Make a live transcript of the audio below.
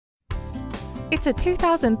It's a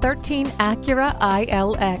 2013 Acura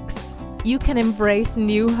ILX. You can embrace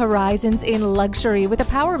new horizons in luxury with a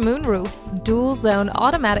power moonroof, dual-zone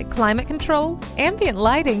automatic climate control, ambient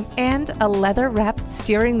lighting, and a leather-wrapped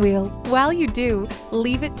steering wheel. While you do,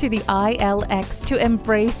 leave it to the ILX to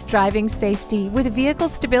embrace driving safety with vehicle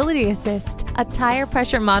stability assist, a tire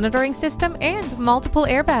pressure monitoring system, and multiple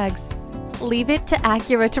airbags. Leave it to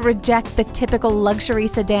Acura to reject the typical luxury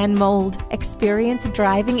sedan mold. Experience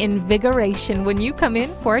driving invigoration when you come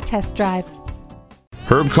in for a test drive.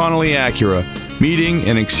 Herb Connolly Acura, meeting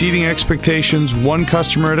and exceeding expectations one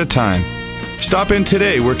customer at a time. Stop in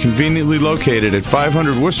today. We're conveniently located at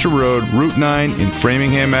 500 Worcester Road, Route 9 in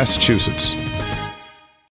Framingham, Massachusetts.